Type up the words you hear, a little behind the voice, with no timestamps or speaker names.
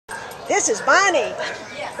This is Bonnie.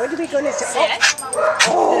 What are we going to say? Sit.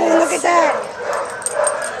 Oh, look at that.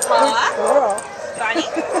 Paw. Girl. Bonnie.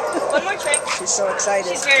 One more trick. She's so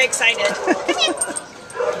excited. She's very excited. Come here.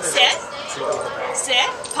 Sit. Sit.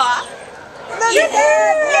 Paw. Look at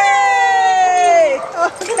that! Yay!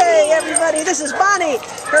 Okay, everybody, this is Bonnie.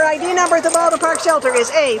 Her ID number at the Baldwin Park Shelter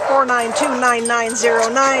is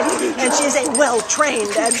A4929909, and she's a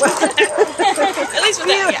well-trained and At least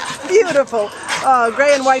with that, yeah. Beautiful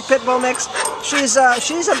gray and white pit bull mix. She's a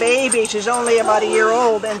baby. She's only about a year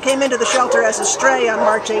old and came into the shelter as a stray on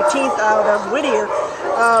March 18th out of Whittier.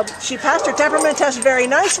 She passed her temperament test very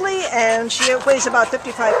nicely, and she weighs about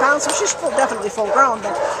 55 pounds, so she's definitely full grown.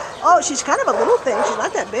 But she's kind of a little thing. She's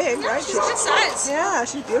not that big, No, right? she's good size. Yeah,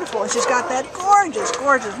 she's beautiful, and she's got that gorgeous,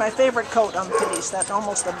 my favorite coat on the titties. That's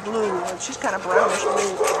almost a blue. She's kind of brownish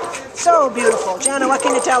blue. So beautiful. Jana, what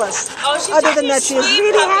can you tell us? Oh, she's Other than that, she is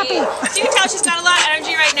really happy. So you can tell she's got a lot of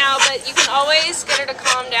energy right now, but you can always get her to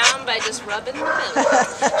calm down by just rubbing the belly.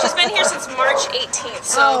 She's been here since March 18th,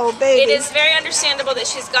 so it is very understandable that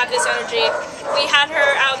she's got this energy. We had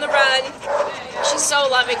her out on the run. She's so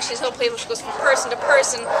loving. She's so playful. She goes from person to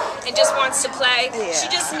person and just wants to play. Yeah. She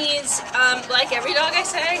just needs, like every dog I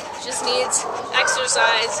say, just needs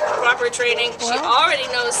exercise, proper training. She already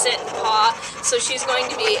knows sit and paw, so she's going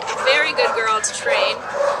to be a very good girl to train.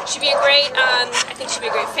 She'd be a great, I think she'd be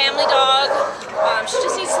a great family dog. She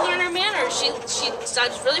just needs to learn her manners. She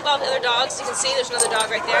does really well with other dogs. You can see there's another dog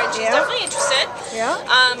right there, and she's definitely interested. Yeah.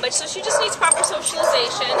 But so she just needs proper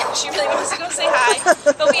socialization. She really wants to go say hi.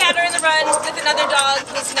 But we had her in the run with another dog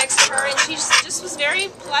who's next to her, and she just was very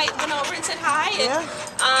polite, went over and said hi. And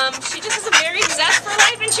she just has a very zest for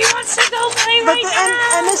life, and she wants to go play right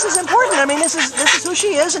now. And this is important. I mean, this is who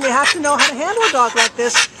she is, and you have to know how to handle a dog like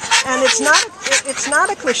this. And it's not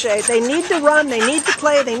a cliche. They need to run, they need to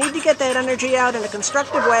play, they need to get that energy out in a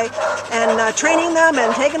constructive way. And training them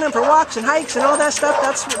and taking them for walks and hikes and all that stuff,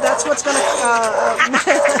 that's what's going to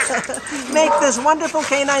make this wonderful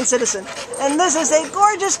canine citizen. And this is a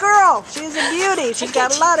gorgeous girl. She's a beauty. She's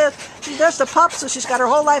got she's just a pup, so she's got her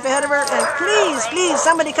whole life ahead of her. And please, please,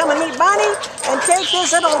 somebody come and meet Bonnie and take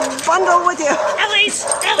this little bundle with you. Ellies,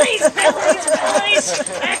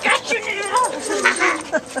 I got you now.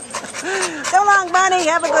 So long, Bonnie.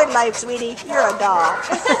 Have a good life, sweetie. You're a doll.